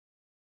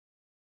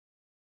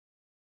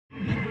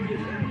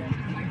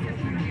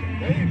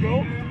There you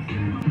go.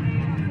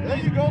 There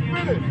you go,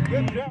 finish.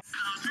 Good job.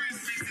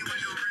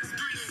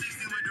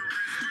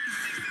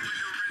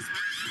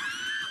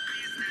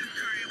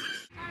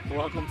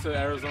 Welcome to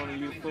Arizona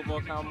Youth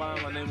Football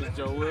Combine. My name is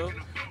Joel.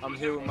 I'm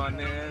here with my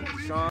man,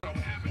 DeShawn.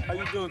 How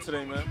you doing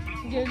today, man?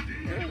 Good.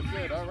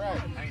 Good. All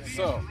right.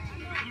 So,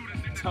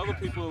 tell the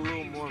people a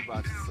little more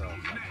about yourself.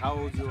 Like how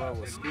old you are,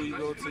 what school you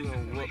go to,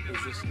 and what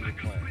position you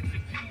play.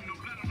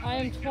 I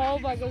am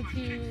 12. I go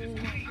to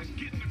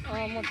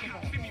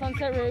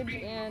Sunset Ridge,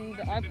 and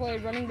I play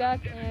running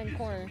back and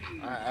corner.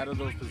 All right, out of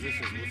those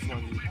positions, which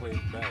one do you play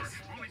best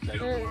that you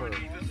prefer?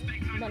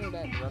 Running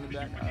back. Running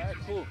back? All right,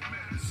 cool.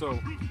 So,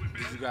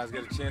 did you guys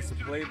get a chance to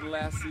play the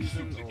last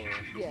season? Or?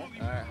 Yeah.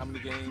 All right, how many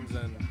games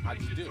and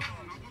how'd you do?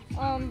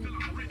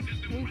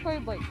 We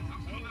played like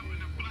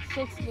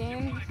 6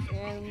 games,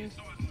 and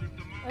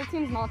our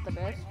team's not the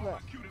best,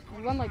 but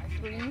we won like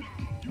 3. Okay.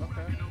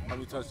 How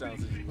many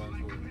touchdowns did you run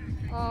for?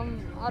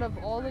 Out of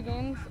all the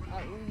games,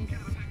 at least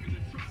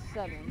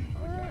 7.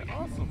 All right,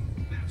 awesome.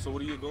 So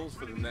what are your goals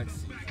for the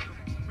next season?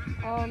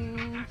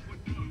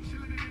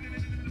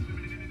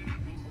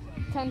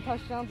 10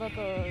 touchdowns at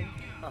the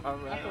All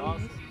right,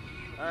 awesome.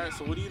 All right,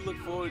 so what do you look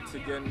forward to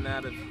getting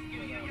out of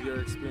your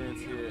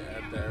experience here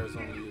at the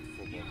Arizona Youth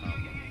Football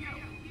Combine?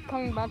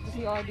 Coming back to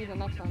see how I do the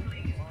next time.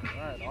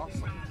 All right,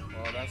 awesome.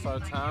 Well, that's our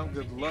time.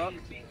 Good luck,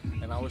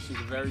 and I wish you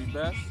the very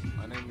best.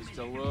 My name is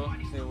Joel,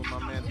 here with my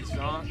man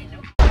DeShawn.